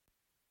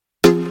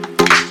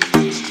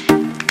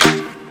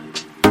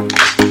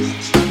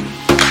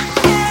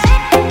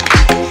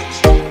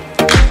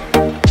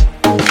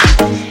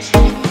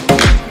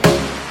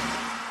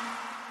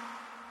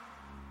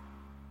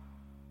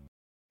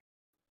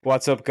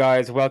What's up,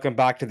 guys? Welcome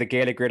back to the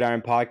Gaelic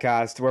Gridiron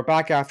podcast. We're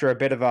back after a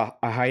bit of a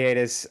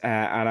hiatus,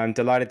 and I'm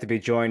delighted to be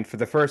joined for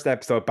the first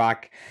episode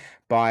back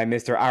by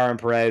Mr. Aaron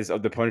Perez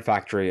of the Punt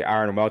Factory.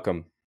 Aaron,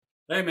 welcome.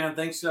 Hey, man.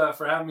 Thanks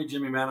for having me,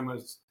 Jimmy, man. I'm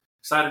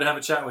excited to have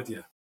a chat with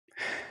you.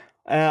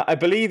 I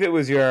believe it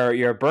was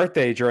your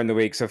birthday during the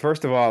week. So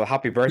first of all,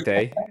 happy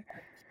birthday.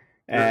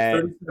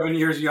 You're 37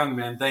 years young,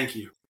 man. Thank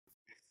you.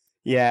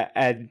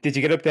 Yeah. Did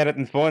you get up to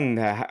anything fun?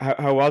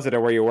 How was it,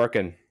 or were you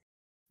working?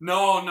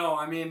 No.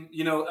 I mean,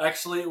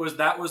 actually,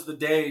 that was the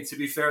day, to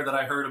be fair, that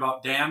I heard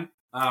about Dan.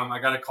 I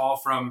got a call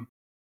from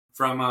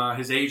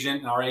his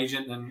agent, our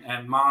agent,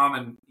 and mom,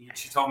 and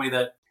she told me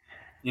that,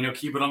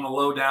 keep it on the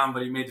low down,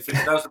 but he made the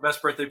 50. That was the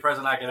best birthday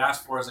present I could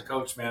ask for as a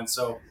coach, man.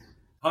 So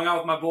hung out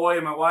with my boy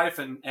and my wife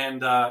and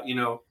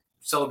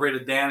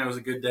celebrated Dan. It was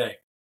a good day.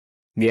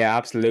 Yeah,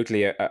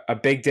 absolutely. A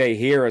big day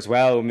here as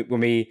well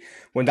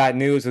when that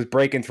news was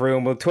breaking through,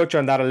 and we'll touch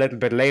on that a little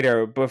bit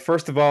later. But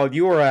first of all,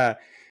 you were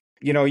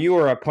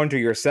a punter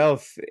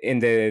yourself in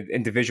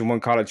Division One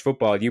college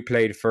football. You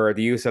played for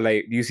the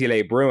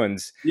UCLA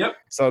Bruins. Yep.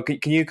 So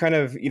can you kind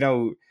of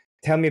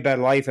tell me about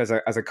life as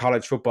a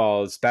college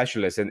football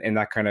specialist in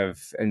that kind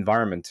of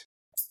environment?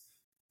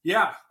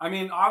 Yeah, I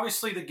mean,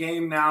 obviously the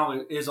game now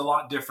is a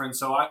lot different.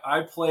 So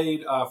I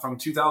played from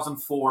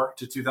 2004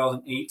 to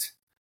 2008,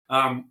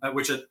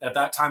 which at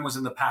that time was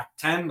in the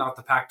Pac-10, not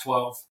the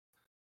Pac-12.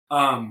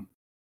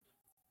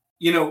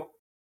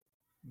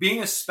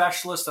 Being a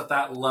specialist at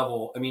that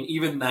level, I mean,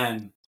 even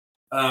then,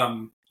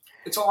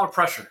 it's a lot of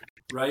pressure,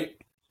 right?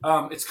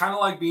 It's kind of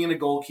like being a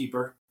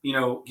goalkeeper.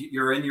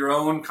 You're in your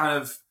own kind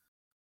of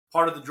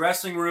part of the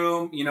dressing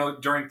room.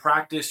 During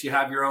practice, you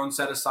have your own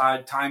set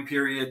aside time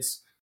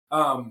periods.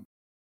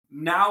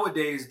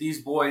 Nowadays,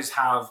 these boys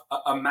have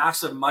a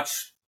massive,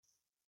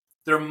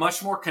 they're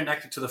much more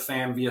connected to the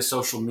fan via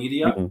social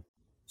media. Mm-hmm.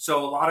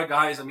 So a lot of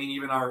guys, I mean,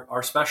 even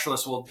our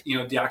specialists will,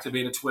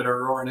 deactivate a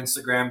Twitter or an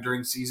Instagram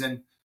during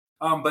season.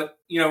 But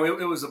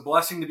it was a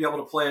blessing to be able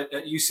to play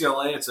at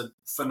UCLA. It's a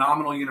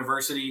phenomenal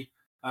university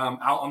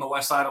out on the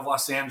west side of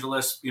Los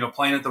Angeles,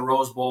 playing at the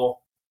Rose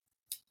Bowl.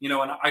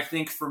 And I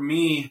think for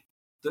me,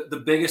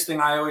 the biggest thing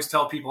I always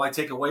tell people I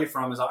take away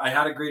from is I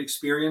had a great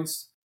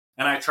experience.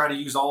 And I try to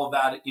use all of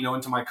that,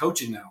 into my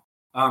coaching now.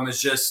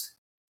 It's just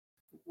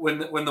when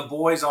the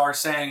boys are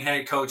saying,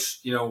 "Hey, coach,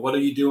 what are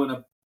you doing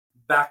a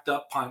backed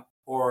up punt?"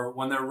 Or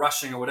when they're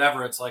rushing or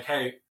whatever, it's like,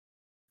 "Hey,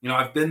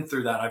 I've been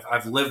through that.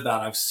 I've lived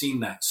that. I've seen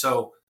that."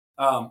 So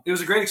it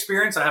was a great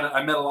experience.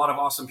 I met a lot of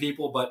awesome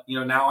people, but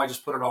now I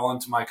just put it all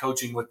into my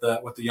coaching with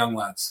the young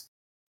lads.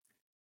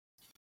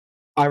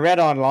 I read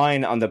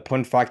online on the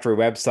Punt Factory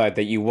website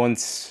that you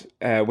once,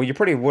 you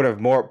probably would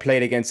have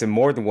played against him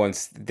more than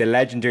once, the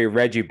legendary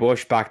Reggie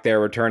Bush back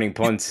there returning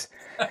punts.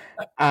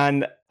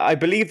 And I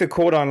believe the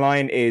quote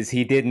online is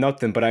he did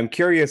nothing, but I'm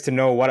curious to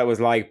know what it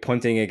was like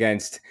punting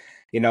against,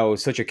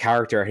 such a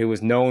character who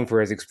was known for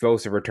his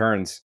explosive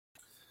returns.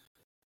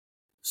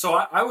 So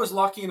I was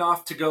lucky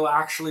enough to go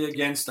actually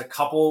against a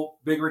couple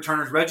big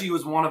returners. Reggie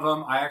was one of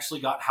them. I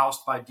actually got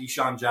housed by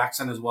Deshaun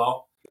Jackson as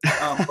well.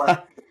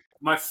 But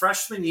my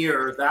freshman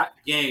year, that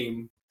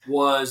game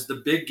was the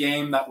big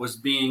game that was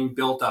being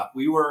built up.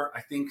 We were,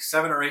 I think,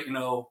 7 or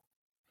 8-0.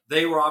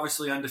 They were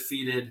obviously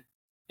undefeated.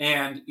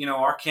 And,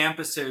 our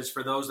campuses,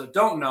 for those that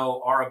don't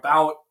know, are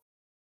about,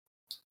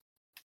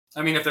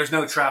 I mean, if there's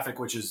no traffic,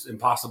 which is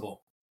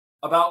impossible,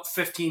 about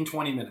 15,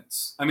 20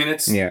 minutes. I mean,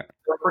 they're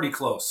pretty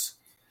close.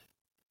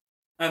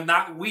 And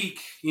that week,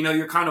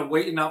 you're kind of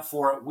waiting up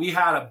for it. We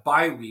had a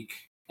bye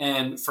week.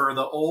 And for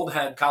the old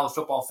head college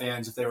football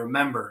fans, if they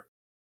remember,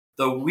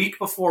 the week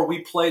before we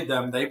played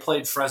them, they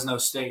played Fresno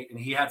State, and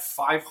he had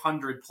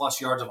 500 plus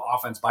yards of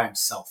offense by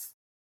himself.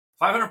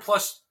 500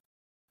 plus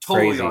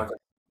total Crazy. yards.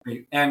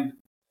 And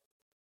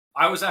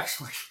I was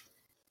actually,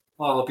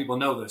 well, a lot of people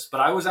know this,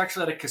 but I was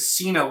actually at a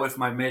casino with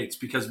my mates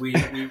because we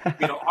had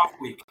an off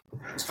week.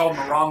 It's called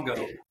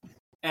Morongo.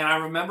 And I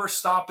remember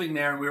stopping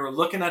there, and we were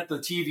looking at the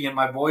TV, and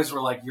my boys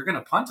were like, "You're going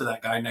to punt to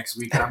that guy next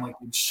week." And I'm like,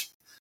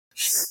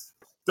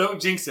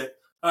 don't jinx it.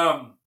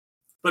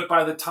 But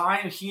by the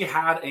time he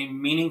had a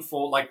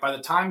meaningful, by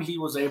the time he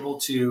was able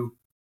to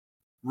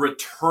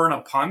return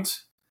a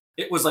punt,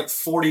 it was like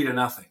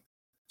 40-0.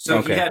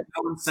 So He had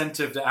no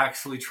incentive to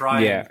actually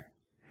try. Yeah.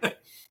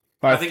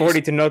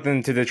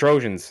 40-0 to the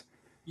Trojans.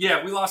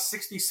 Yeah, we lost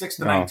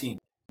 66-19.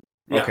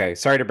 Yeah. Okay.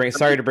 Sorry to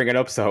bring it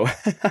up. So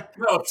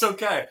no, it's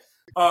okay.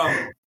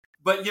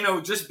 But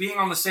just being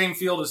on the same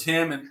field as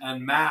him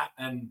and Matt,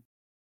 and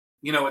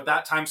at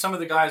that time, some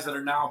of the guys that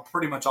are now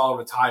pretty much all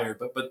retired,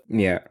 but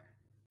yeah.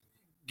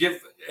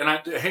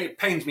 It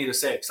pains me to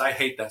say it because I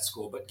hate that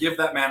school, but give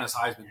that man his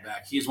Heisman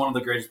back. He's one of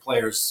the greatest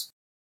players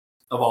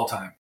of all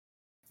time.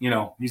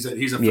 He's a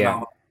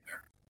phenomenal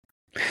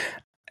player.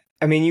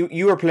 I mean,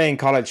 you were playing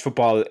college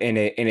football in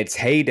its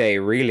heyday,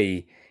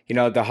 really.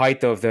 The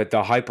height of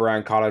the hype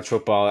around college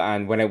football,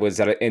 and when it was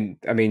during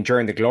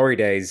the glory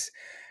days.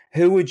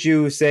 Who would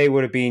you say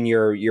would have been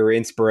your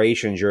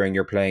inspiration during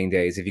your playing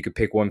days, if you could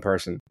pick one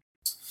person?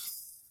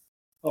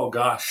 Oh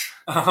gosh,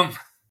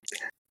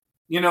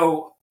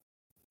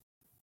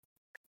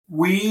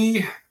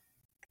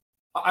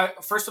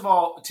 First of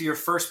all, to your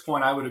first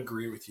point, I would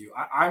agree with you.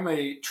 I'm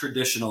a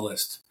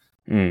traditionalist.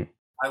 Mm.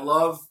 I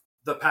love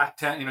the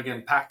Pac-10,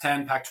 again,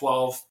 Pac-10,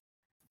 Pac-12,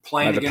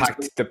 playing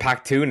against the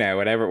Pac-2 now,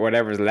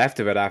 whatever's left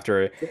of it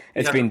after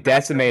it's been the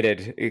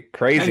decimated.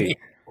 Crazy.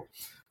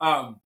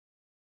 I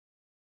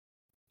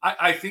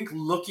think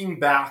looking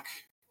back,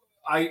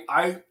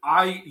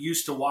 I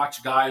used to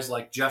watch guys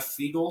like Jeff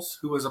Fiegels,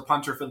 who was a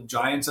punter for the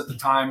Giants at the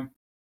time,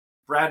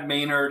 Brad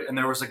Maynard, and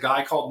there was a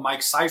guy called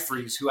Mike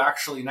Seifries, who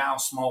actually now,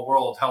 small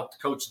world,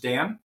 helped coach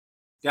Dan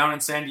down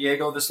in San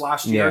Diego this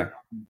last year.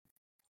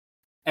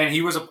 And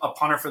he was a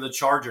punter for the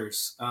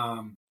Chargers.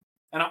 And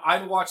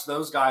I'd watch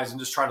those guys and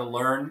just try to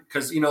learn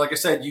because, like I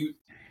said, you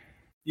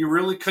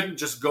really couldn't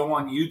just go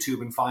on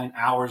YouTube and find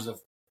hours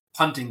of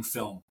punting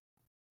film.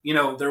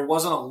 There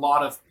wasn't a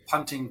lot of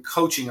punting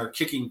coaching or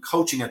kicking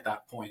coaching at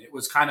that point. It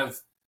was kind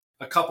of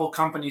a couple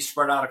companies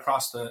spread out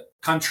across the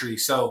country.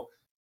 So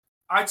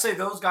I'd say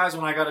those guys,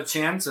 when I got a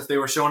chance, if they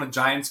were showing a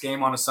Giants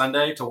game on a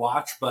Sunday to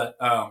watch, but,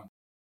 a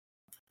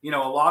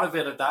lot of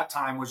it at that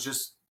time was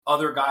just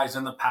other guys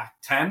in the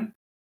Pac-10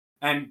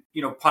 and,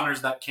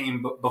 punters that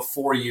came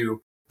before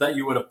you that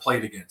you would have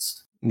played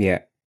against. Yeah.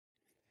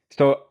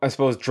 So I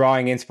suppose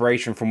drawing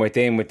inspiration from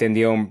within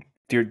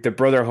the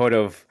brotherhood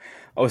of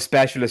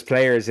specialist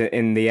players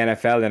in the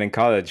NFL and in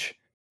college.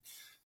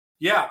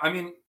 Yeah. I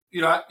mean,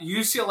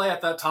 UCLA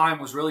at that time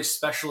was really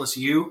specialist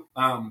U.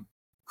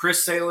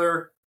 Chris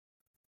Saylor,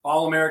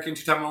 All-American,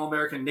 two-time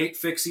All-American, Nate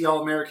Fixie,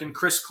 All-American,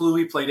 Chris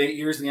Cluey played 8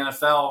 years in the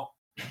NFL,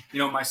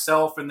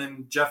 myself, and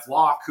then Jeff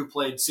Locke, who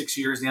played 6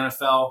 years in the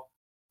NFL.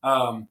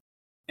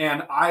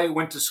 And I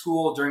went to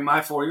school during my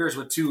 4 years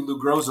with 2 Lou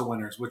Groza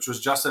winners, which was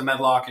Justin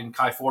Medlock and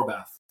Kai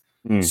Forbath.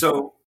 Mm.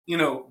 So,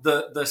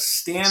 the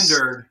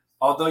standard,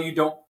 although I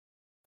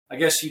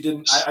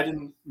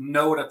didn't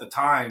know it at the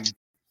time,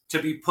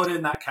 to be put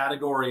in that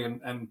category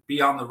and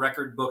be on the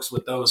record books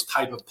with those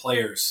type of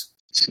players.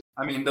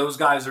 I mean, those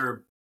guys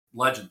are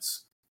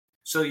legends.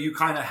 So you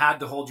kind of had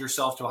to hold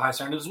yourself to a high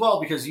standard as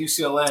well, because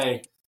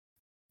UCLA,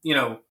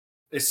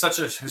 is such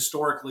a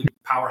historically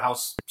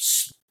powerhouse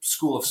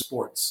school of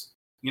sports,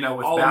 with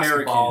all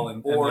basketball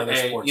and other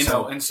sports.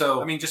 And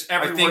so I mean, just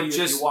everywhere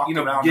you walk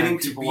around, getting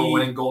people are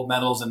winning gold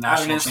medals and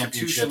national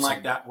championships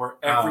like that, where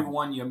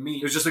everyone you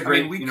meet. It was just a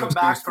great. We come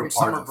back from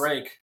summer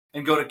break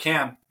and go to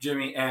camp,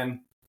 Jimmy, and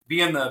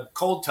be in the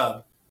cold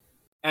tub.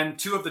 And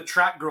 2 of the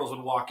track girls would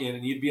walk in,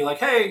 and you'd be like,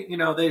 "Hey,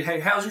 hey,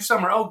 how's your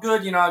summer? Oh,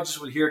 good. I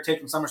just was here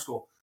taking summer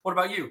school. What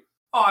about you?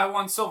 Oh, I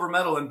won silver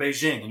medal in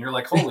Beijing." And you're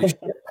like, "Holy shit,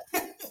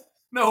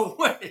 no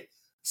way!"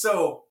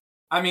 So,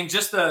 I mean,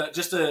 just a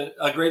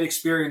great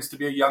experience to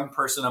be a young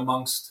person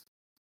amongst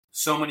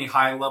so many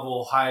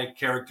high-level,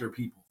 high-character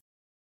people.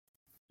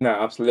 No,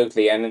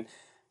 absolutely. And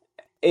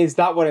is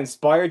that what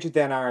inspired you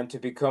then, Aaron, to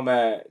become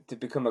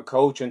a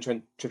coach and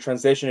to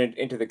transition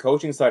into the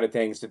coaching side of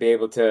things, to be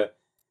able to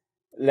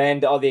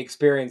lend all the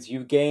experience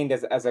you gained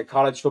as a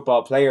college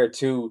football player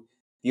to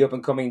the up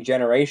and coming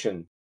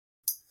generation?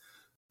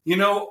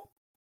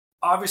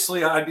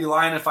 Obviously I'd be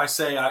lying if I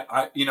say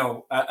I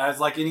as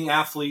like any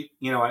athlete,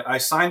 I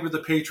signed with the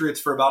Patriots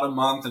for about a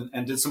month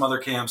and did some other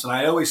camps. And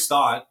I always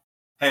thought,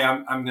 hey,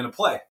 I'm going to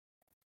play.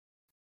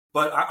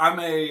 But I'm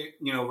a,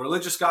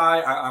 religious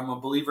guy. I'm a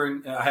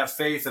believer I have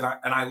faith. And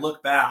I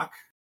look back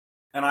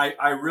and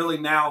I really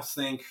now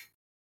think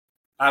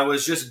I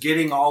was just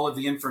getting all of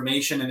the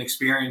information and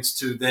experience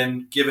to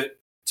then give it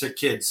to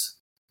kids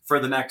for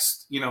the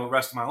next,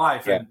 rest of my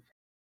life. Yeah.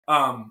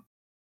 And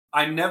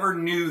I never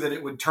knew that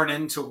it would turn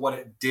into what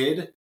it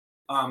did.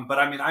 But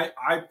I mean,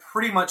 I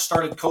pretty much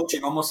started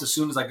coaching almost as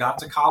soon as I got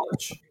to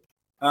college.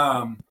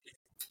 And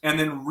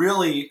then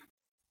really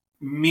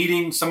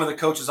meeting some of the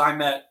coaches I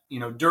met,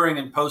 during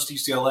and post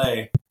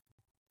UCLA,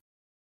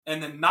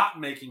 and then not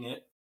making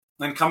it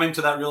and coming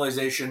to that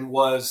realization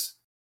was,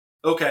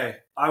 okay,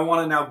 I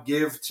want to now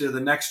give to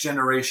the next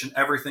generation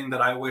everything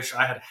that I wish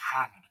I had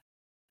had.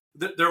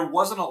 There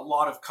wasn't a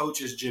lot of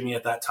coaches, Jimmy,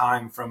 at that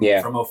time from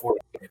 04.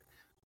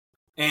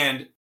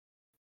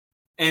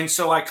 And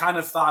so I kind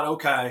of thought,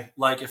 okay,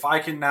 like if I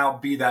can now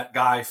be that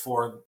guy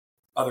for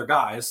other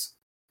guys,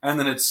 and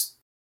then it's,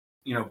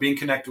 being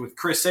connected with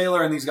Chris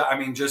Saylor and these guys, I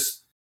mean,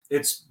 just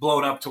it's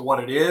blown up to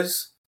what it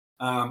is.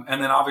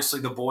 And then obviously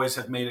the boys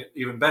have made it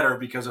even better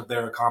because of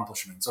their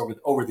accomplishments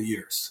over the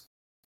years.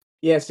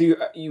 Yeah, so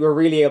you were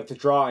really able to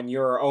draw on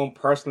your own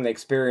personal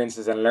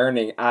experiences and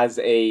learning as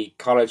a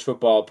college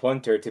football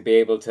punter to be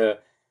able to.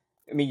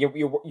 I mean,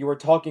 you were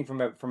talking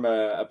from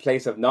a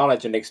place of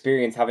knowledge and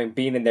experience, having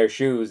been in their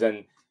shoes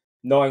and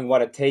knowing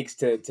what it takes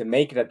to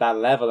make it at that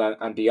level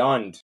and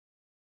beyond.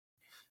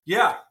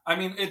 Yeah, I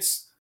mean,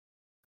 it's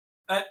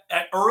at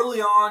early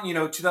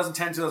on,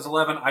 2010,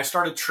 2011, I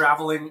started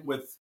traveling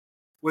with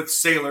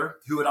Saylor,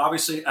 who had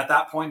obviously at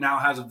that point now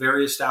has a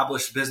very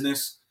established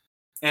business.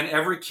 And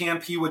every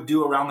camp he would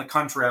do around the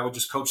country, I would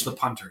just coach the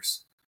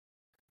punters.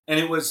 And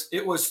it was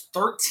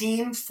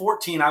 13,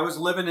 14. I was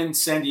living in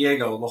San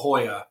Diego, La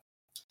Jolla,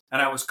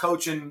 and I was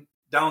coaching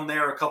down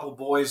there a couple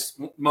boys,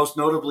 most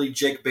notably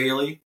Jake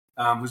Bailey,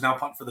 who's now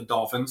punting for the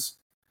Dolphins.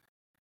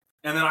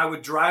 And then I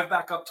would drive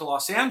back up to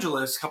Los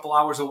Angeles, a couple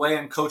hours away,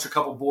 and coach a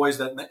couple boys.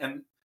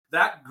 And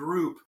that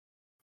group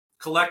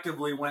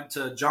collectively went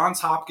to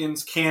Johns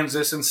Hopkins,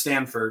 Kansas, and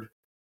Stanford,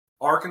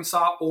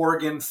 Arkansas,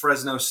 Oregon,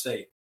 Fresno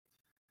State.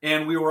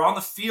 And we were on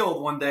the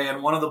field one day,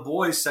 and one of the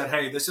boys said,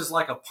 "Hey, this is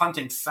like a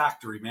punting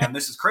factory, man.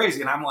 This is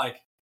crazy." And I'm like,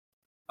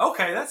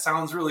 "Okay, that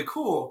sounds really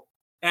cool."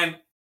 And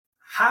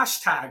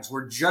hashtags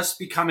were just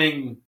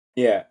becoming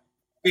big,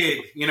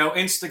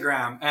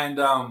 Instagram. And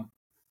I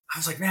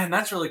was like, "Man,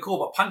 that's really cool,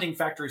 but punting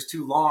factory is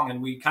too long."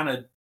 And we kind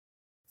of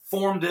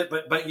formed it.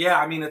 But yeah,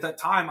 I mean, at that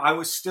time, I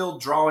was still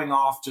drawing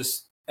off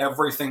just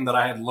everything that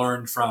I had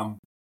learned from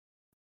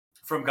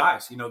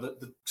guys,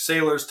 the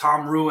sailors,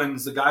 Tom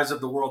Ruins, the guys of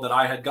the world that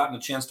I had gotten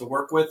a chance to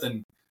work with,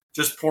 and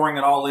just pouring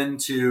it all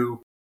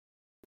into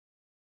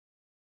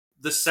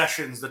the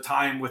sessions, the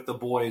time with the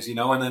boys, and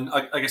then,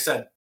 like I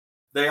said,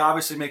 they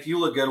obviously make you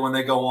look good when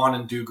they go on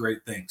and do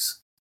great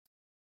things.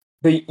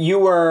 So you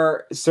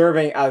were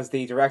serving as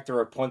the director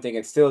of punting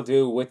and still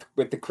do with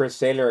the Chris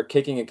Saylor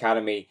Kicking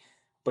Academy,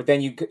 but then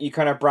you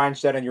kind of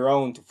branched out on your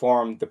own to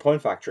form the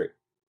Punt Factory.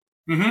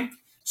 Mm-hmm.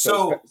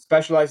 So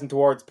specializing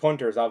towards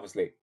punters,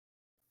 obviously.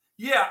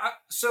 Yeah,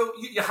 so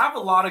you have a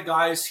lot of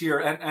guys here,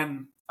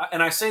 and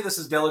I say this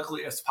as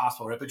delicately as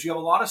possible, right? But you have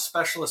a lot of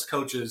specialist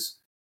coaches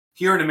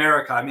here in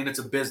America. I mean, it's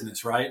a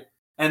business, right?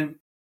 And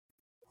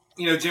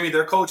Jimmy,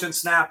 they're coaching,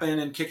 snapping,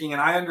 and kicking,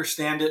 and I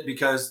understand it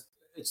because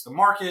it's the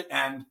market.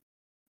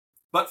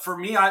 But for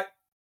me, I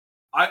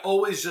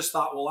always just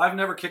thought, well, I've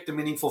never kicked a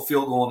meaningful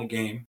field goal in a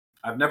game.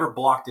 I've never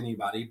blocked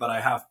anybody, but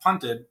I have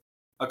punted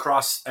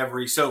across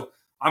every. So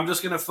I'm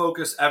just going to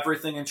focus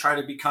everything and try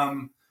to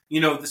become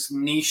this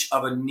niche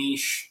of a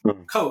niche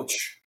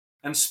coach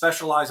and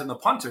specialize in the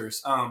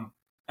punters. And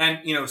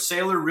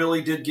Saylor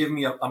really did give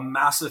me a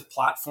massive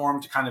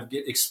platform to kind of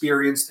get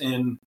experienced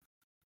in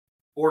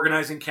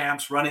organizing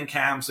camps, running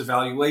camps,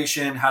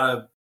 evaluation,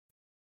 how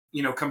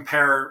to,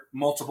 compare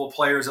multiple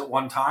players at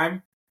one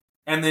time.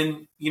 And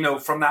then,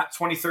 from that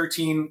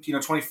 2013,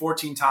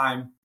 2014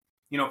 time,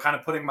 kind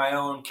of putting my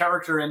own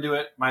character into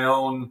it, my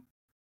own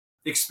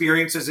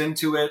experiences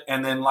into it.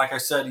 And then, like I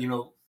said,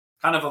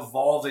 kind of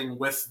evolving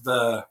with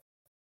the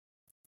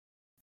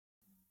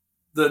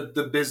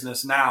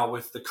business now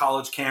with the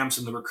college camps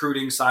and the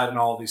recruiting side and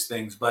all these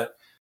things. But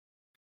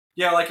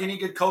yeah, like any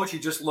good coach, you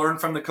just learn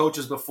from the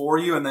coaches before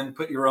you and then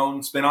put your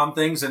own spin on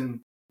things and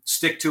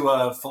stick to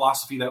a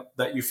philosophy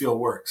that you feel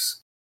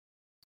works.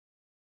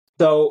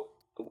 So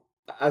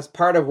as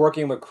part of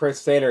working with Chris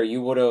Saylor,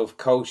 you would have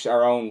coached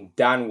our own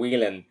Dan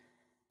Whelan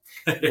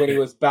when he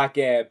was back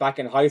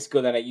in high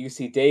school and at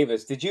UC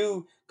Davis.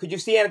 Could you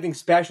see anything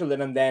special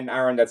in him then,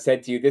 Aaron, that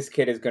said to you, this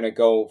kid is going to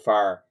go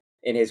far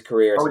in his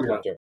career as a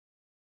punter?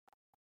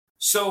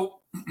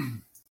 So,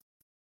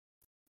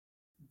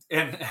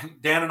 and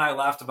Dan and I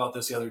laughed about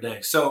this the other day.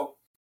 So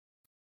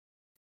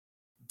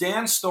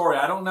Dan's story,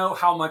 I don't know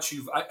how much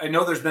I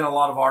know there's been a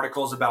lot of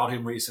articles about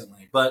him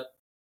recently, but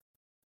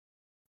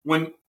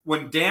when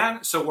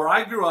Dan, so where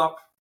I grew up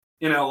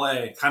in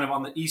LA, kind of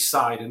on the east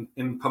side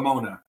in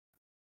Pomona,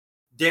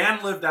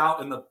 Dan lived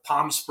out in the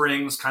Palm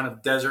Springs kind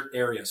of desert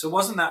area. So it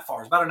wasn't that far.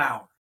 It was about an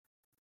hour.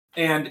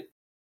 And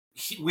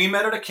we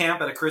met at a camp,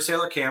 at a Chris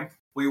Saylor camp.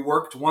 We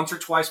worked once or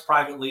twice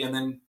privately, and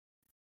then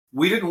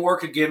we didn't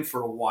work again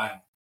for a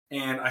while.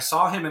 And I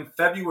saw him in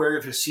February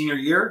of his senior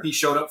year. He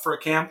showed up for a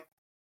camp.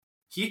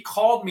 He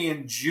called me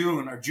in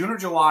June or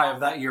July of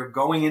that year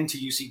going into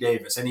UC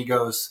Davis. And he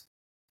goes,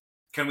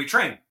 "Can we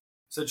train?" I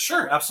said,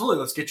 "Sure, absolutely.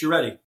 Let's get you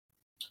ready." And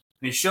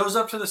he shows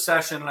up to the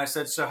session, and I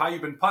said, "So how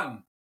you been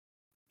punting?"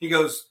 He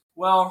goes,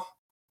 "Well,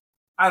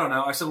 I don't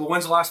know." I said, "Well,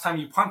 when's the last time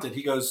you punted?"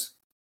 He goes,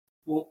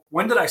 "Well,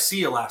 when did I see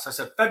you last?" I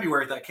said,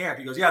 "February at that camp."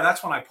 He goes, "Yeah,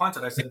 that's when I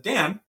punted." I said,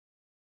 "Dan,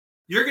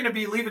 you're going to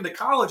be leaving to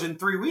college in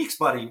 3 weeks,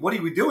 buddy. What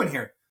are we doing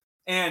here?"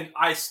 And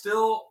I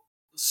still,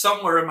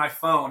 somewhere in my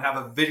phone, have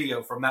a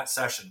video from that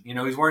session.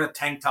 He's wearing a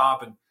tank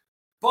top,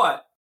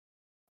 but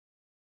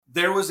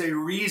there was a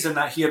reason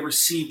that he had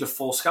received a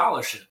full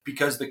scholarship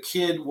because the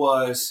kid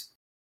was,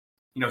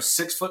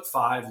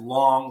 6'5",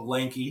 long,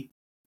 lanky.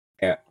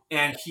 Yeah.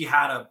 And he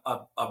had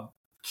a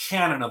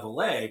cannon of a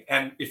leg.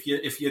 And if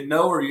you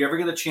know, or you ever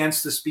get a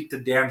chance to speak to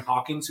Dan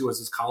Hawkins, who was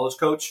his college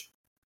coach,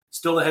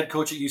 still the head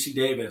coach at UC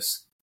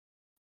Davis,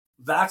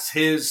 that's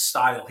his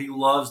style. He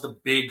loves the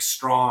big,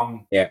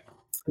 strong. Yeah.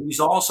 He's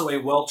also a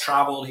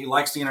well-traveled. He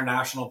likes the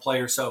international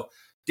player. So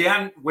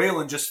Dan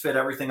Whelan just fit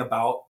everything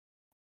about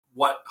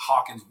what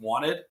Hawkins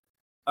wanted.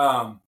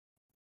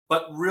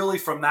 But really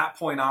from that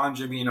point on,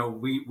 Jimmy,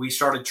 we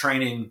started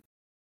training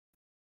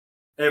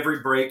every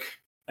break.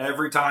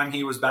 Every time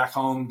he was back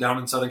home down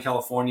in Southern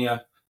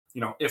California,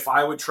 if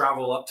I would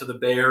travel up to the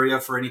Bay Area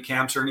for any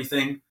camps or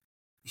anything,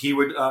 he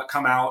would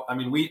come out. I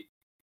mean,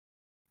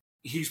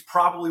 he's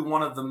probably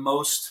one of the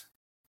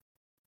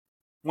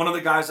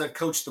guys I've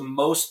coached the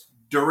most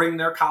during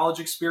their college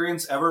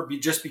experience ever,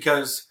 just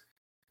because,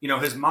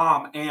 his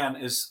mom,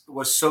 Ann,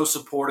 was so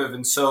supportive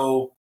and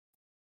so,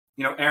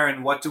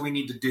 "Aaron, what do we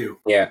need to do?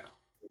 Yeah.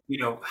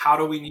 How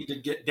do we need to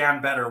get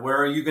Dan better? Where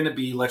are you going to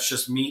be? Let's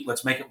just meet.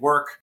 Let's make it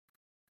work."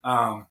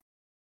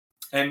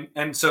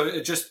 And so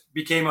it just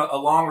became a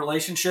long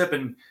relationship.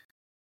 And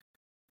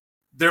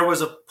there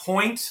was a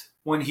point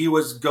when he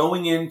was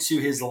going into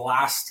his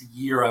last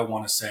year, I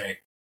want to say,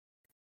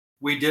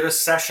 we did a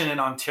session in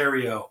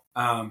Ontario,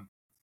 and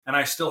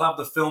I still have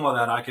the film of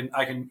that. I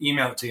can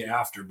email it to you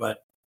after,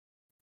 but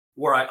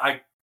where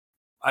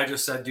I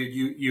just said, dude,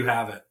 you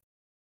have it,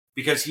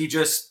 because he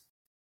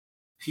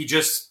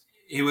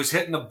was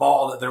hitting the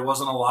ball that there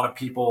wasn't a lot of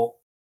people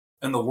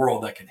in the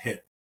world that could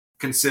hit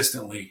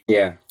consistently.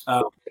 Yeah.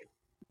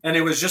 And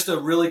it was just a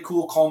really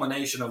cool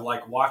culmination of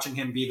like watching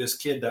him be this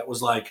kid that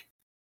was like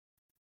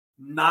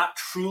not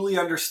truly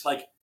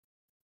like,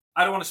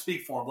 I don't want to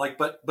speak for him, like,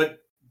 but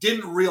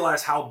didn't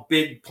realize how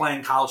big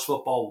playing college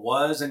football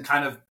was, and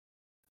kind of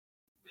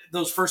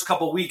those first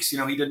couple of weeks, he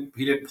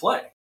didn't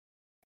play,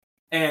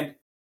 and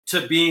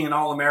to being an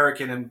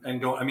All-American and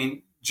go, I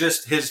mean,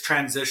 just his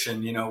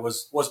transition,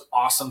 was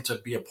awesome to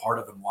be a part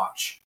of and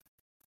watch.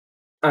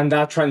 And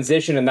that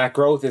transition and that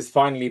growth is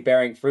finally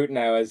bearing fruit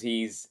now, as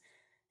he's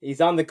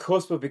on the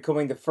cusp of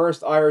becoming the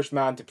first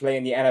Irishman to play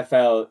in the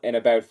NFL in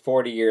about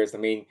 40 years. I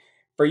mean,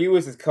 for you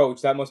as his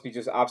coach, that must be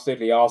just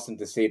absolutely awesome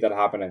to see that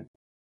happening.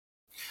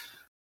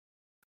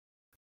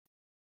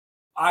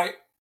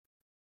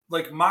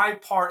 Like my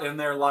part in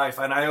their life,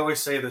 and I always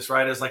say this,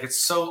 right, is like, it's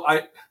so,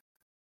 I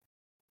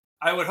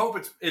would hope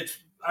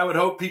I would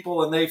hope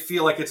people, and they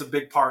feel like it's a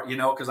big part,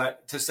 because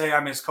to say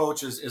I'm his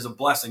coach is a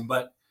blessing.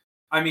 But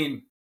I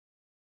mean,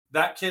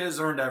 that kid has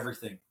earned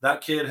everything.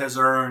 That kid has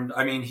earned,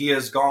 I mean, he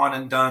has gone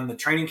and done the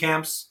training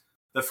camps,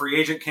 the free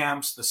agent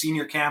camps, the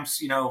senior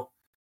camps,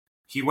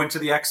 he went to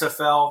the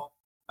XFL.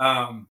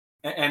 And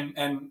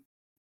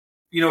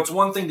it's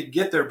one thing to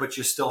get there, but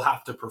you still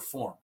have to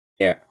perform.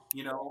 Yeah.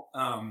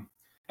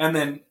 And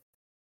then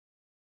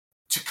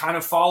to kind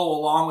of follow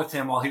along with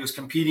him while he was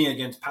competing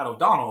against Pat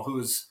O'Donnell,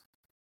 who's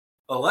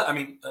a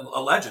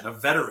legend, a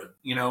veteran,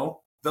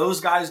 those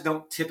guys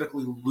don't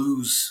typically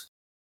lose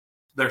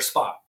their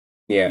spot.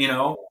 Yeah.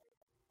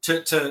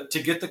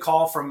 To get the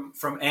call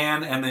from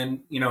Ann, and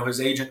then,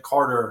 his agent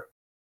Carter,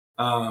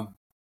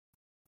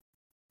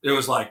 it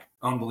was like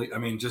unbelievable. I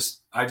mean,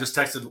 I just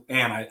texted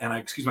Ann,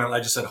 I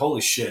just said,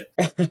 holy shit.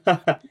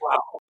 Wow.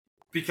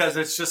 Because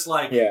it's just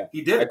like,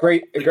 he did a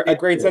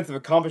great sense of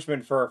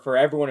accomplishment for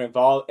everyone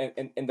involved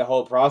in the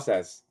whole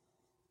process.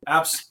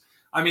 Absolutely.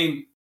 I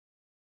mean,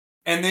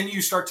 and then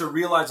you start to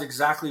realize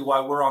exactly why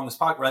we're on this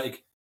podcast, right?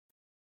 Like,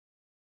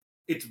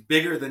 it's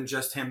bigger than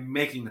just him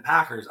making the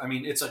Packers. I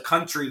mean, it's a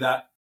country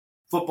that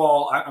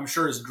football, I'm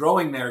sure, is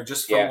growing there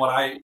just from what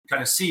I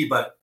kind of see.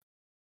 But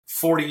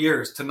 40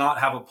 years to not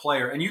have a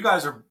player, and you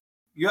have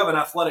an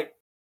athletic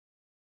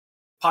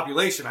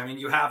population. I mean,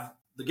 you have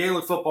the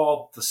Gaelic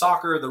football, the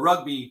soccer, the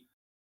rugby,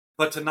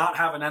 but to not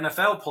have an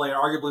NFL player,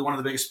 arguably one of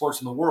the biggest sports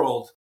in the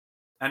world,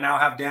 and now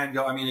have Dan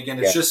go. I mean, again,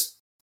 it's just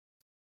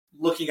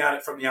looking at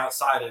it from the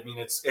outside. I mean,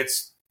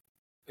 it's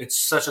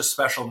such a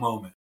special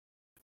moment.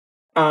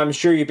 I'm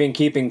sure you've been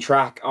keeping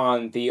track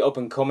on the up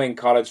and coming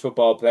college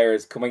football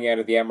players coming out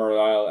of the Emerald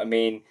Isle. I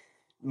mean,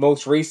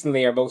 most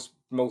recently, or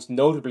most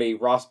notably,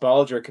 Ross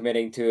Balger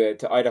committing to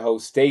Idaho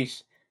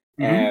State,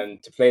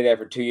 to play there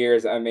for 2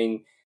 years. I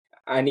mean,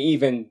 and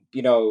even,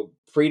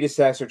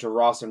 predecessor to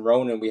Ross and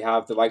Ronan, we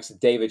have the likes of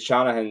David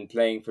Shanahan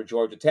playing for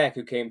Georgia Tech,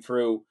 who came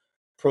through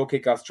Pro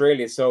Kick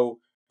Australia. So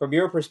from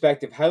your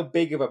perspective, how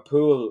big of a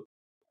pool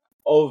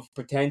of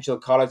potential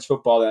college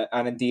football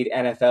and indeed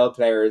NFL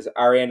players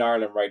are in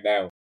Ireland right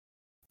now?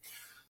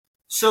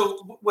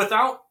 So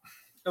without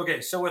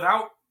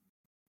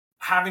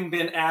having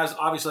been as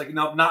obviously, like,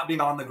 not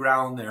being on the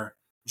ground there,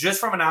 just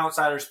from an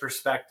outsider's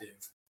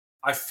perspective,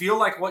 I feel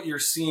like what you're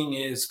seeing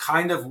is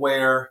kind of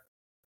where,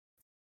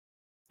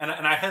 and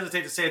I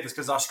hesitate to say this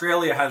because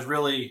Australia has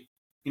really,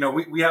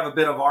 we have a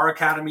bit of our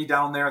academy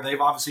down there.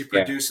 They've obviously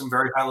produced some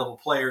very high level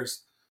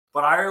players,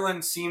 but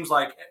Ireland seems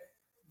like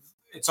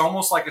it's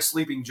almost like a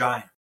sleeping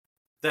giant,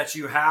 that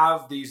you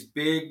have these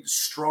big,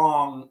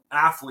 strong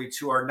athletes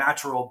who are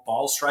natural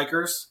ball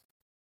strikers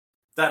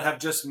that have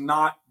just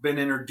not been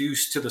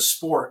introduced to the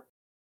sport.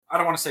 I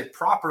don't want to say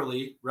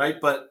properly, right?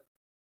 But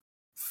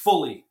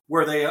fully,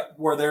 where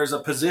there's a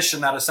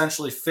position that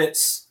essentially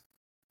fits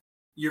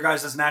your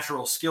guys'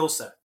 natural skill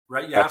set,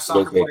 right? You have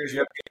soccer players.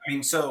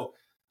 So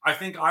I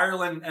think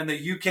Ireland and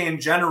the UK in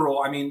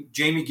general, I mean,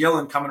 Jamie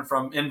Gillan coming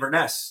from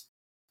Inverness,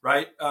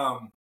 right?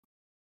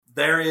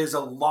 There is a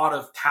lot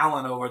of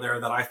talent over there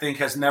that I think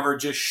has never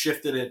just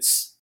shifted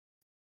its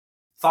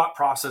thought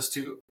process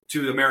to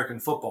American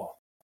football.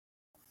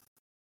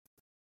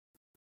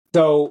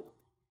 So,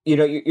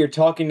 you're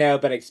talking now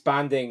about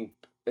expanding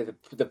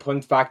the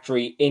punt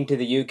factory into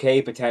the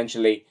UK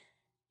potentially.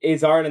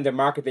 Is Ireland a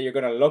market that you're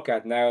going to look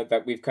at now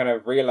that we've kind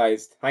of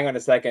realised, hang on a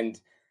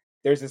second,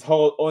 there's this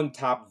whole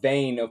untapped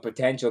vein of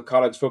potential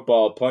college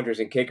football punters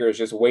and kickers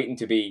just waiting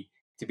to be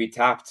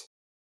tapped?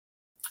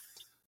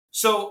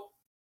 So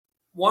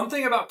one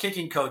thing about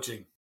kicking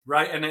coaching,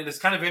 right, and it is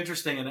kind of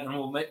interesting, and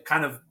we'll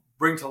kind of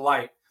bring to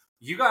light,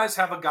 you guys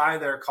have a guy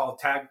there called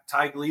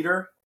Ty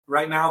Gleader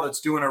right now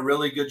that's doing a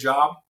really good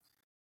job.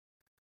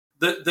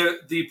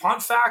 The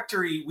punt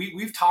factory,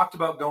 we've talked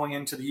about going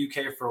into the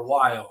UK for a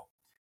while.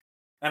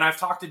 And I've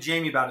talked to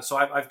Jamie about it. So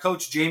I've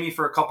coached Jamie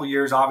for a couple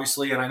years,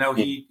 obviously, and I know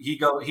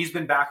he's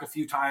been back a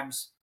few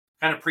times,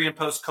 kind of pre and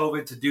post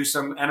COVID, to do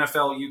some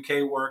NFL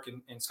UK work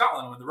in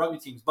Scotland with the rugby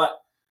teams.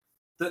 But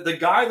the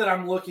guy that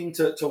I'm looking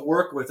to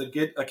work with,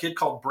 a kid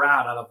called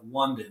Brad out of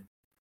London,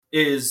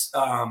 is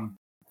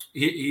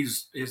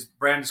his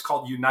brand is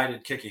called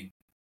United Kicking.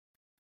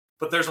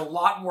 But there's a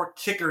lot more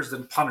kickers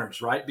than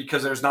punters, right?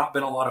 Because there's not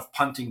been a lot of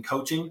punting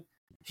coaching.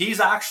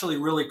 He's actually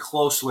really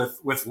close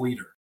with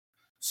Leader.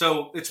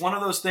 So it's one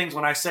of those things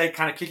when I say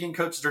kind of kicking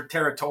coaches are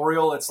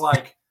territorial, it's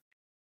like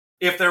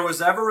if there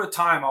was ever a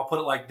time, I'll put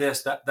it like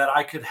this, that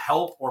I could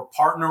help or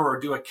partner or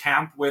do a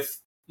camp with,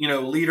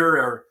 Leader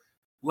or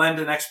lend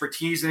an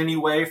expertise in any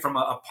way from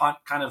a punt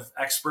kind of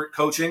expert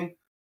coaching,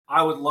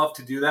 I would love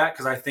to do that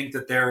because I think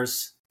that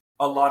there's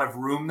a lot of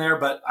room there.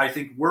 But I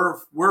think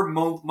we're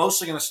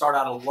mostly going to start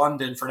out of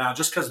London for now,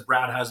 just because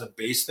Brad has a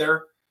base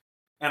there.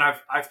 And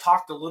I've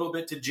talked a little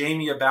bit to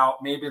Jamie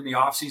about maybe in the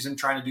off season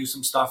trying to do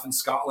some stuff in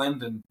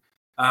Scotland, and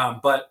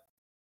but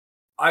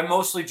I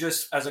mostly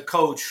just as a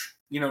coach,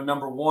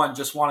 number one,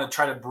 just want to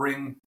try to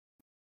bring,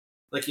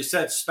 like you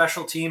said,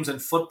 special teams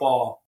and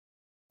football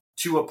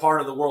to a part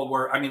of the world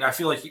where I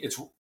feel like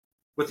it's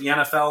with the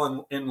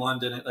NFL in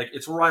London,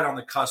 it's right on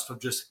the cusp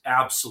of just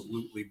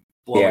absolutely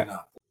blowing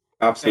up.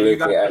 Absolutely,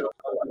 and you got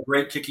a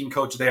great kicking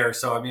coach there.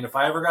 So if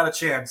I ever got a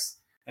chance.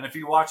 And if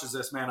he watches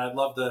this, man, I'd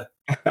love to.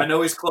 I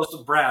know he's close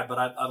with Brad, but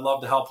I'd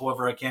love to help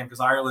whoever I can because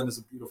Ireland is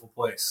a beautiful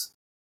place.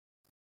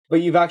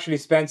 But you've actually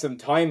spent some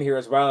time here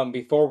as well. And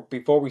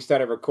before we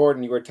started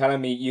recording, you were telling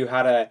me you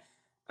had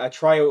a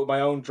tryout with my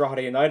own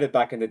Drogheda United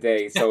back in the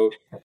day. So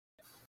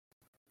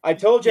I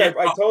told you,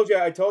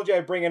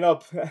 I'd bring it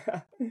up.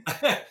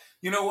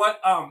 You know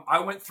what? I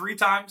went 3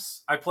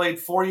 times. I played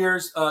 4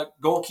 years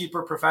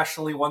goalkeeper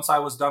professionally once I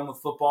was done with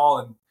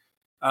football,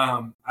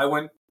 and I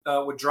went.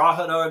 With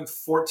Drogheda in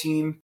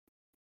 14,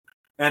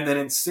 and then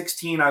in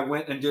 16 I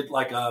went and did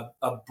like a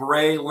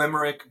Bray,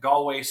 Limerick,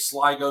 Galway,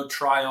 Sligo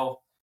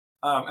trial,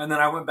 and then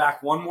I went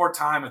back one more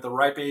time at the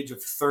ripe age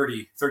of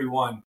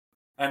 31,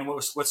 and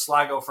was with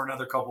Sligo for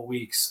another couple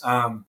weeks.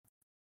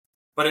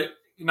 But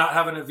not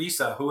having a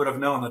visa, who would have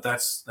known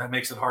that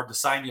makes it hard to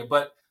sign you?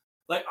 But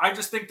I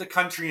just think the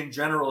country in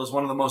general is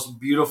one of the most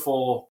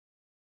beautiful.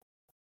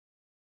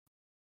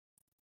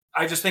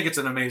 I just think it's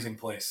an amazing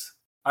place.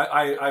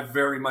 I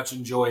very much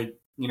enjoyed,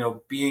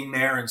 being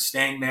there and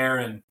staying there.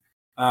 And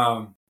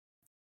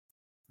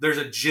there's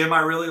a gym I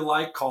really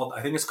like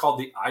I think it's called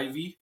the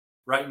Ivy,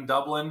 right in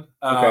Dublin.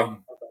 Okay.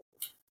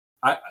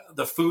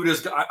 The food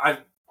is, I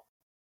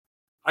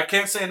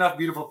can't say enough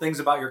beautiful things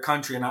about your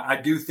country. And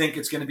I do think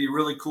it's going to be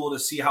really cool to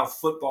see how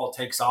football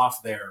takes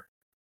off there,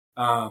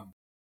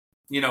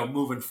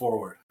 moving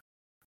forward.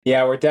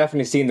 Yeah, we're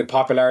definitely seeing the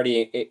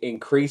popularity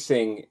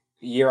increasing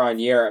year on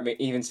year.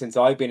 Even since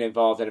I've been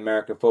involved in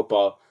American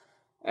football.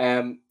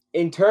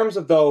 In terms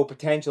of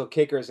potential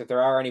kickers, if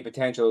there are any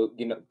potential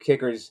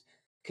kickers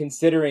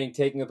considering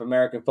taking up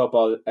American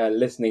football,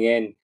 listening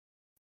in,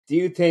 do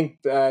you think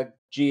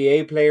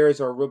GAA players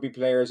or rugby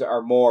players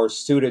are more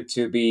suited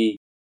to be,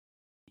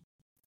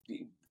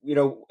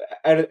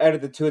 out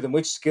of the two of them,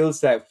 which skill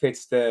set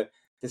fits the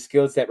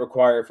skill set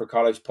required for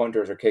college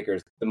punters or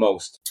kickers the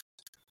most?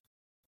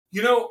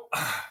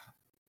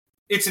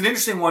 It's an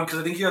interesting one because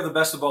I think you have the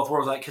best of both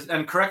worlds.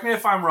 And correct me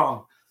if I'm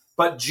wrong,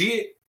 but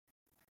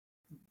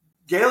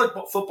Gaelic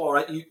football,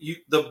 right?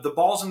 The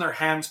ball's in their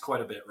hands quite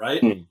a bit,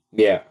 right?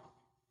 Yeah.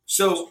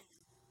 So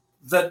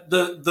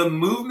the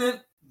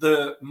movement,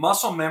 the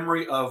muscle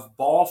memory of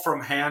ball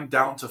from hand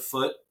down to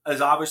foot is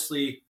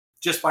obviously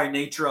just by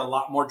nature a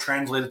lot more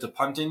translated to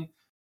punting.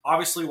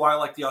 Obviously,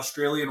 why the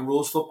Australian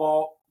rules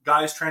football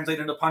guys translate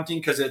into punting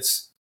because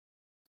it's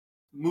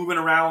moving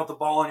around with the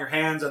ball in your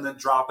hands and then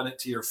dropping it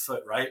to your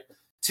foot, right?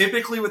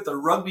 Typically, with the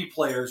rugby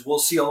players, we'll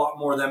see a lot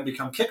more of them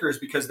become kickers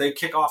because they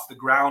kick off the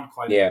ground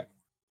quite a bit.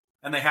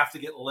 And they have to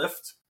get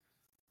lift.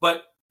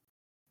 But,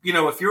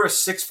 if you're a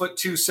 6'2",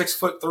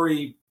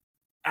 6'3"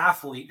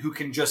 athlete who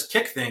can just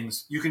kick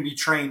things, you can be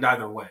trained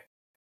either way.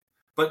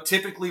 But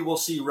typically we'll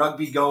see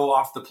rugby go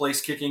off the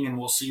place kicking, and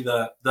we'll see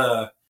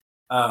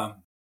I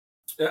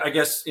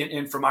guess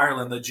from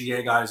Ireland, the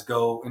GA guys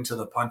go into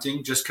the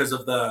punting just because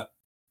of the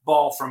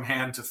ball from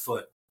hand to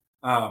foot.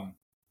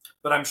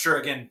 But I'm sure,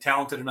 again,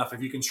 talented enough,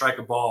 if you can strike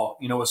a ball,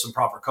 with some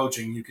proper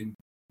coaching, you can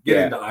get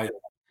into either.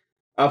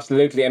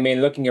 Absolutely.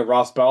 Looking at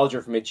Ross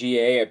Balger from a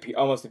GAA,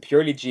 almost a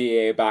purely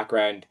GAA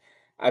background,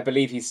 I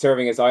believe he's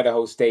serving as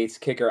Idaho State's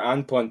kicker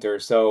and punter.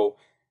 So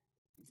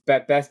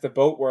best of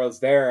both worlds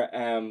there.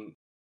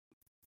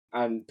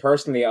 And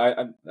personally,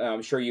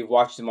 I'm sure you've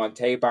watched him on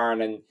tape,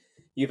 Aaron, and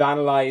you've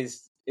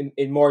analysed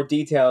in more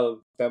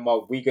detail than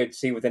what we could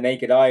see with the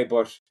naked eye.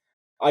 But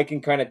I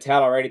can kind of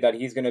tell already that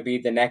he's going to be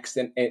the next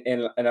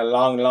in a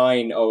long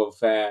line of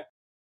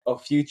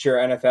future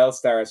NFL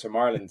stars from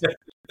Ireland.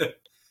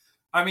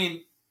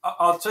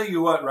 I'll tell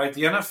you what, right?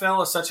 The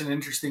NFL is such an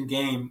interesting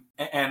game.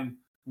 And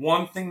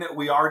one thing that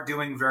we are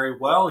doing very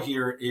well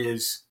here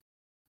is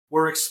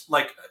were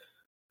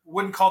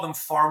wouldn't call them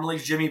farm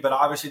leagues, Jimmy, but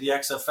obviously the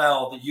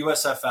XFL, the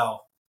USFL.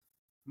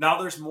 Now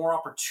there's more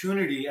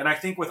opportunity. And I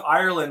think with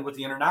Ireland, with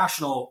the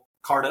international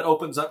card, it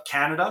opens up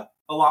Canada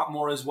a lot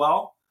more as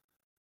well.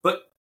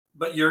 But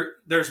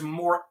there's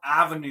more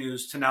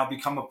avenues to now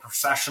become a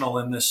professional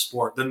in this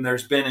sport than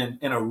there's been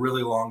in a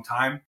really long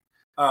time.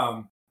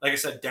 Like I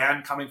said,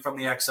 Dan coming from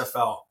the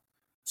XFL.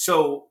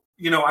 So,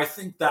 I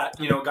think that,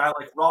 a guy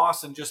like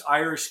Ross and just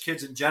Irish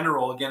kids in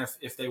general, again,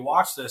 if they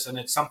watch this and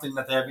it's something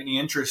that they have any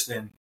interest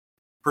in,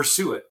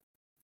 pursue it.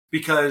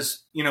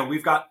 Because,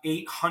 we've got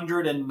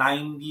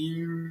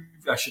 890,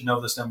 I should know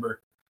this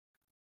number,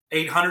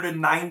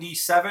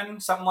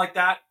 897, something like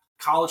that,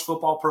 college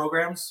football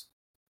programs,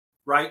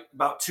 right?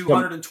 About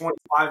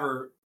 225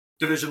 are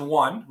Division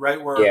I,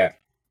 right? Where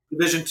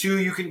Division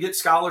II, you can get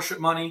scholarship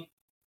money.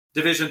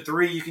 Division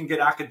III, you can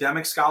get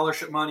academic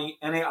scholarship money.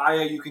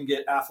 NAIA, you can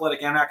get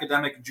athletic and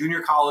academic.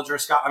 Junior college or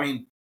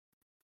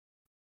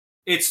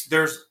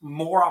there's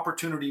more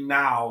opportunity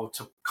now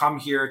to come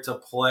here to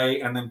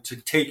play and then to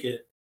take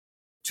it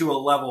to a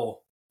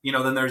level,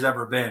 than there's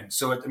ever been.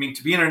 So, to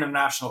be an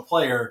international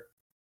player,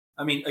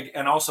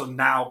 and also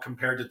now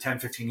compared to 10,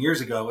 15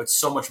 years ago, it's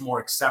so much more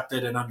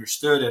accepted and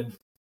understood and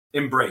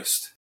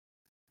embraced,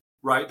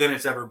 right, than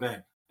it's ever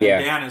been.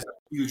 And Dan is a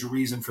huge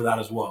reason for that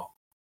as well.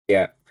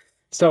 Yeah.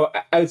 So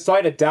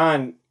outside of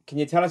Dan, can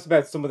you tell us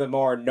about some of the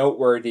more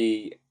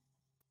noteworthy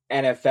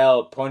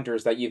NFL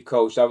punters that you've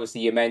coached? Obviously,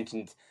 you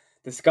mentioned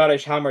the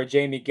Scottish Hammer,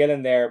 Jamie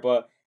Gillan there,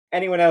 but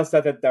anyone else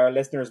that our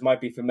listeners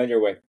might be familiar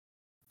with?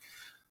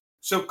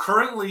 So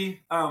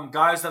currently,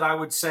 guys that I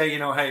would say,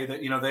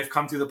 they've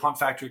come through the Punt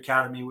Factory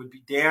Academy would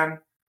be Dan.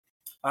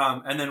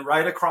 And then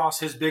right across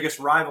his biggest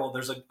rival,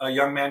 there's a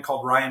young man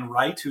called Ryan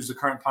Wright, who's the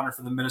current punter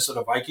for the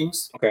Minnesota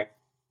Vikings. Okay.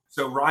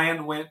 So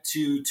Ryan went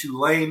to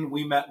Tulane.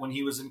 We met when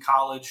he was in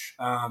college.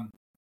 And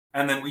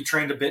then we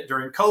trained a bit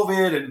during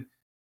COVID. And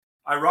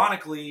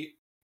ironically,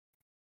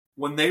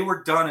 when they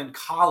were done in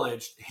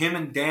college, him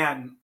and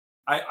Dan,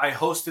 I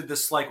hosted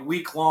this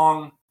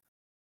week-long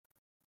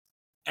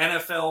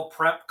NFL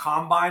prep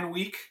combine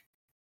week.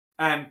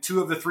 And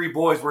two of the three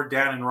boys were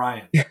Dan and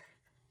Ryan.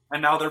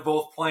 And now they're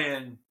both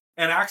playing.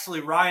 And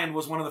actually, Ryan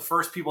was one of the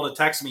first people to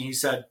text me. He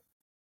said,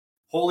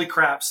 "Holy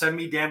crap, send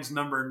me Dan's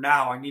number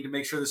now. I need to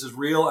make sure this is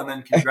real," and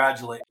then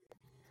congratulate.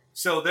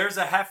 So there's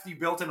a hefty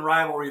built-in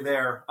rivalry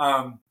there.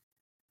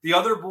 The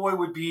other boy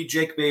would be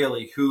Jake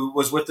Bailey, who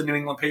was with the New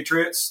England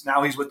Patriots.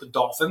 Now he's with the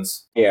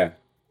Dolphins. Yeah.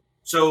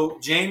 So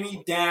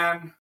Jamie,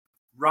 Dan,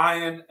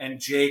 Ryan, and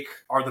Jake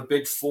are the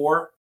big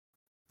four.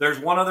 There's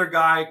one other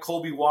guy,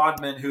 Colby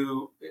Wadman,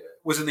 who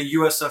was in the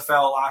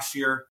USFL last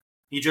year.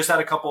 He just had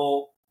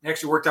he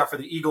actually worked out for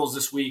the Eagles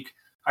this week.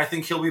 I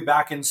think he'll be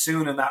back in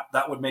soon, and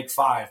that would make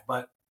five.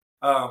 But,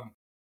 and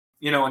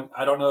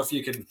I don't know if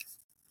you can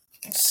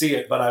see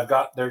it, but I've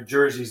got their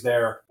jerseys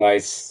there.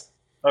 Nice.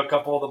 A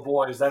couple of the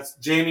boys. That's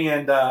Jamie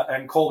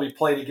and Colby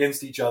played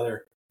against each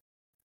other,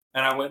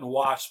 and I went and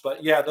watched.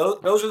 But, yeah,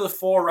 those are the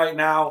four right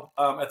now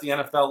at the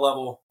NFL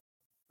level.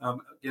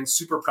 Again,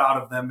 super proud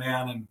of them,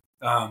 man.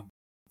 And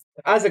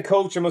as a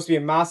coach, there must be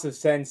a massive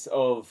sense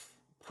of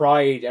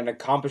pride and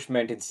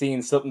accomplishment in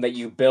seeing something that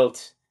you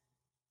built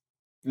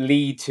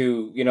lead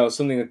to,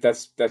 something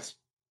that's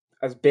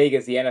as big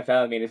as the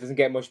NFL. It doesn't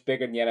get much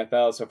bigger than the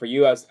NFL. So for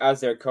you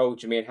as their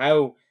coach,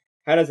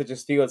 how does it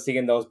just feel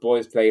seeing those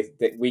boys play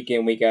week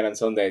in, week out on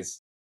Sundays?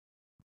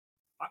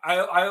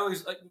 I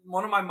always,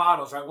 one of my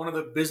mottos, right? One of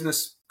the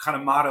business kind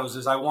of mottos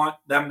is I want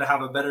them to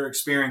have a better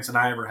experience than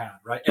I ever had,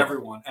 right?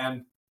 Everyone.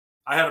 And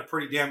I had a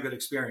pretty damn good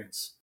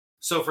experience.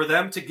 So for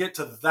them to get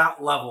to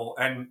that level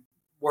and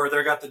where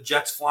they got the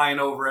jets flying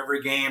over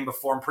every game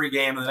before and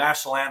pregame and the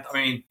national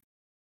anthem,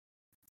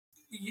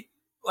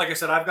 like I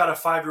said, I've got a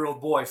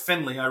 5-year-old boy,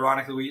 Finley.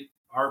 Ironically,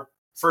 our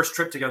first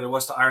trip together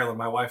was to Ireland,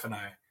 my wife and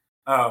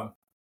I.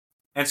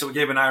 And so we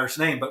gave an Irish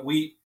name, but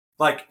we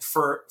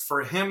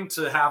for him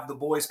to have the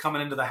boys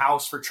coming into the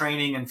house for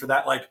training and for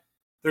that,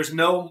 there's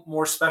no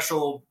more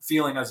special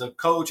feeling as a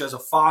coach, as a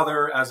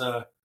father, as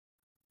a,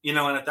 and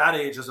at that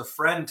age, as a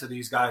friend to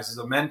these guys, as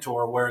a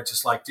mentor, where it's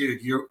just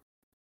dude, you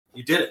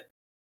did it.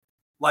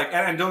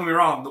 And don't get me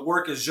wrong, the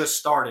work is just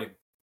starting.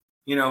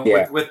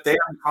 With their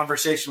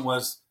conversation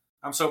was,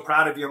 "I'm so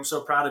proud of you. I'm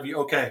so proud of you.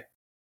 Okay,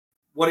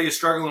 what are you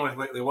struggling with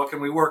lately? What can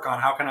we work on?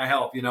 How can I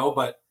help?"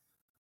 But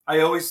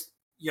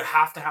you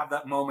have to have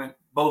that moment,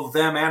 both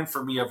them and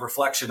for me, of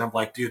reflection of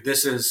dude,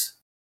 this is,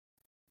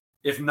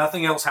 if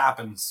nothing else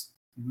happens,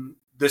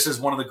 this is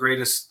one of the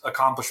greatest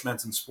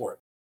accomplishments in sport,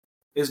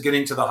 is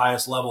getting to the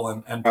highest level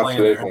and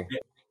playing there.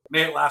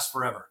 May it last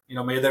forever.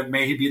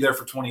 May he be there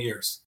for 20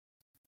 years.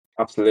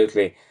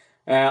 Absolutely.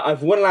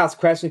 I've one last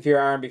question for you,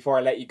 Aaron, before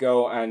I let you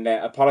go, and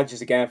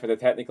apologies again for the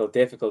technical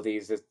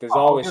difficulties. There's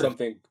always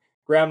something.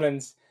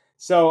 Gremlins.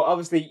 So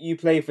obviously you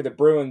played for the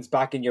Bruins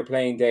back in your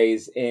playing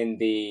days in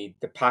the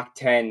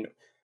Pac-10,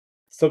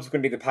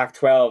 subsequently the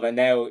Pac-12, and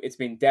now it's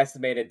been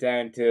decimated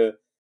down to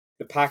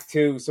the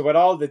Pac-2. So with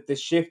all the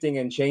shifting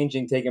and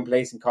changing taking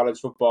place in college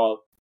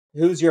football,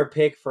 who's your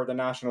pick for the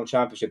national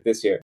championship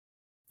this year?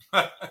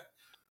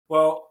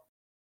 Well,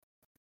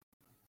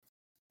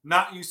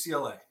 Not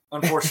UCLA,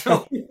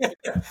 unfortunately.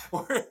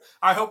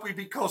 I hope we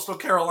beat Coastal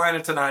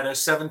Carolina tonight as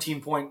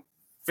 17-point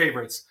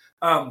favorites.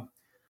 And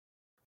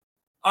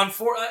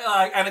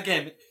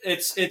again,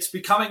 it's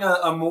becoming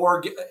a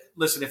more.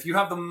 Listen, if you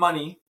have the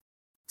money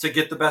to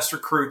get the best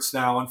recruits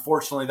now,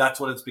 unfortunately, that's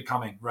what it's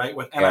becoming, right?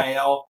 With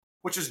NIL,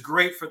 which is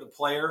great for the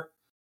player,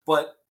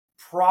 but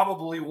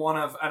probably one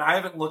of. And I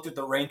haven't looked at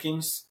the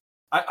rankings.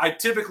 I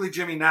typically,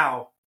 Jimmy,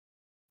 now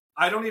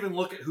I don't even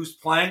look at who's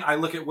playing. I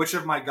look at which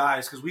of my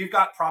guys, because we've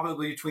got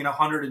probably between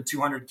 100 and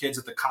 200 kids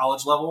at the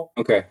college level,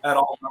 at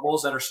all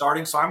levels that are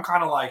starting. So I'm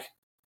kind of like,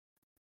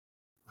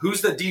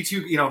 who's the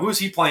D2, who's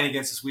he playing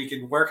against this week,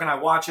 and where can I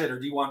watch it, or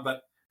D1?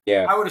 But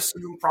I would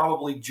assume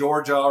probably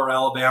Georgia or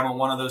Alabama,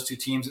 one of those two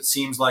teams. It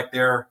seems like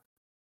they're,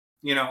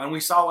 and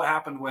we saw what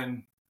happened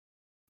when,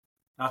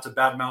 not to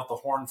badmouth the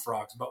Horned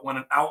Frogs, but when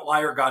an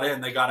outlier got in,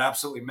 they got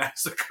absolutely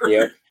massacred.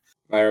 Yep.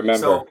 I remember.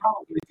 So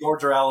probably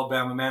Georgia or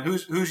Alabama, man.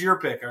 Who's your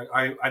pick?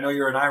 I know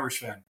you're an Irish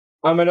fan.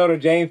 I'm a Notre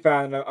Dame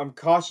fan. I'm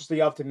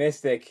cautiously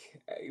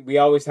optimistic. We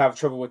always have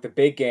trouble with the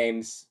big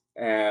games,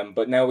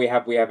 but now we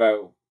have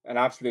an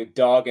absolute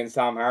dog in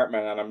Sam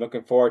Hartman, and I'm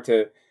looking forward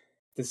to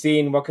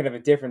seeing what kind of a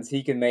difference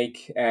he can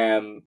make.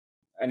 And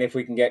if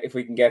we can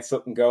get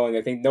something going.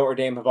 I think Notre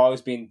Dame have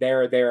always been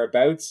there or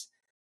thereabouts.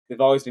 They've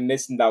always been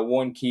missing that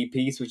one key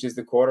piece, which is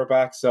the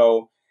quarterback.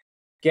 So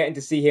getting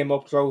to see him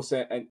up close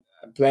and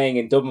playing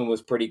in Dublin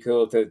was pretty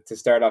cool to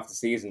start off the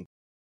season.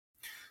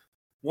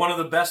 One of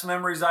the best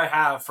memories I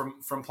have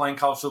from playing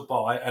college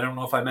football, I don't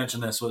know if I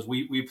mentioned this, was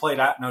we played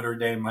at Notre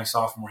Dame my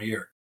sophomore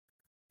year.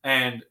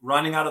 And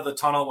running out of the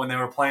tunnel when they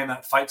were playing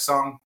that fight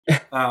song,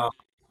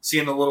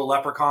 seeing the little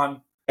leprechaun,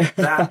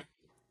 and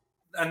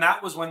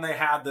that was when they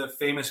had the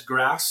famous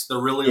grass, the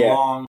really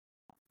long,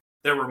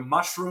 there were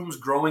mushrooms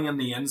growing in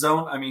the end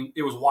zone. I mean,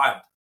 it was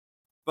wild.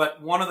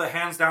 But one of the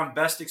hands down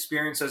best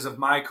experiences of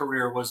my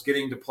career was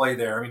getting to play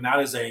there. I mean, that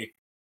is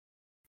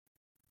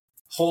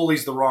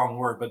holy's the wrong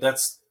word, but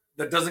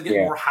that doesn't get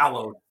more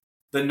hallowed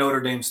than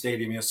Notre Dame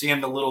Stadium.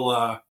 Seeing the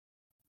little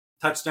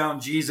touchdown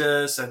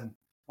Jesus, and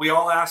we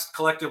all asked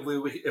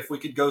collectively if we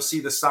could go see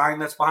the sign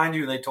that's behind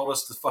you, and they told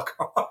us to fuck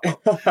off.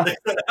 They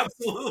said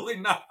absolutely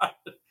not.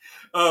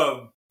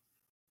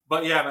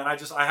 But yeah, man,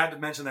 I had to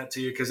mention that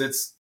to you because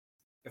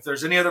if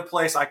there's any other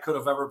place I could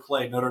have ever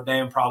played, Notre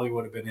Dame probably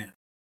would have been in.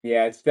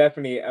 Yeah, it's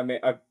definitely. I mean,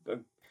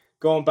 I'm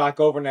going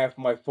back over now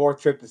for my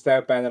 4th trip to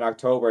South Bend in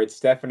October. It's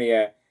definitely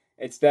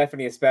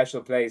a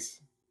special place.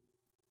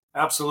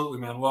 Absolutely,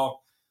 man.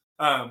 Well,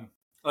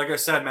 like I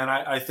said, man,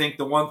 I think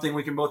the one thing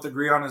we can both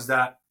agree on is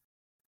that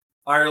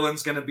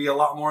Ireland's going to be a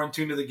lot more in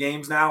tune to the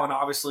games now, and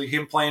obviously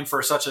him playing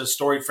for such a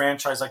storied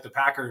franchise like the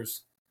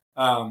Packers.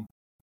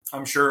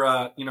 I'm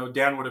sure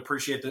Dan would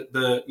appreciate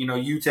the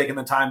you taking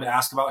the time to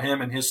ask about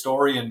him and his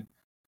story, and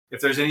if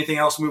there's anything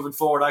else moving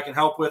forward I can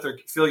help with or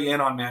fill you in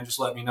on, man, just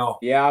let me know.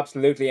 Yeah,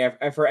 absolutely.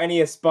 And for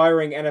any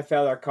aspiring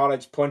NFL or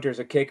college punters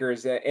or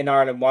kickers in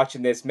Ireland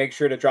watching this, make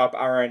sure to drop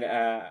Aaron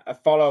a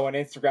follow on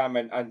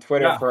Instagram and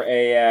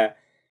Twitter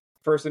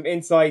for some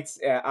insights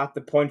at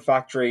the Punt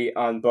Factory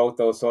on both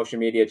those social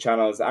media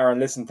channels. Aaron,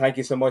 listen, thank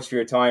you so much for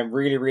your time.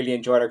 Really, really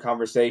enjoyed our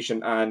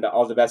conversation, and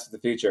all the best for the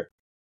future.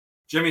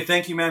 Jimmy,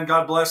 thank you, man.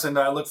 God bless, and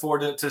I look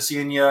forward to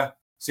seeing you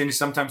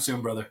sometime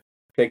soon, brother.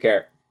 Take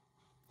care.